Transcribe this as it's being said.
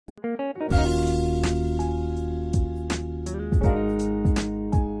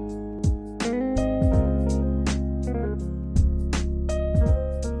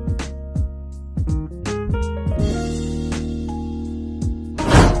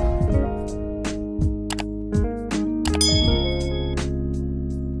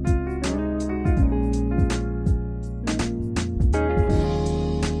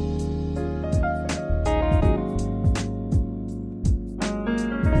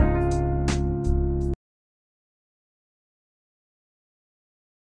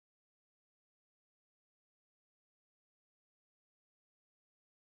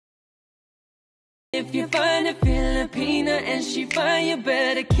If you find a Filipina and she fine, you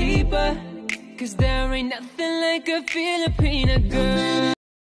better keep her, 'cause there ain't nothing like a Filipina girl.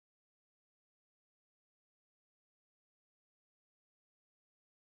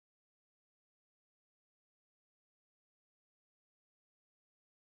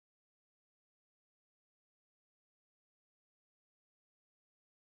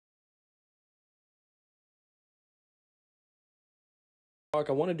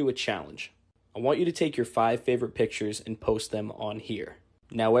 I want to do a challenge. I want you to take your 5 favorite pictures and post them on here.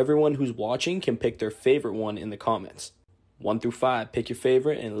 Now everyone who's watching can pick their favorite one in the comments. 1 through 5, pick your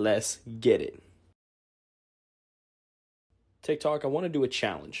favorite and let's get it. TikTok, I want to do a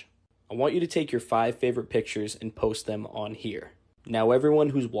challenge. I want you to take your 5 favorite pictures and post them on here. Now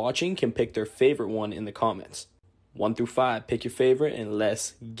everyone who's watching can pick their favorite one in the comments. 1 through 5, pick your favorite and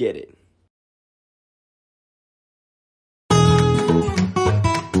let's get it.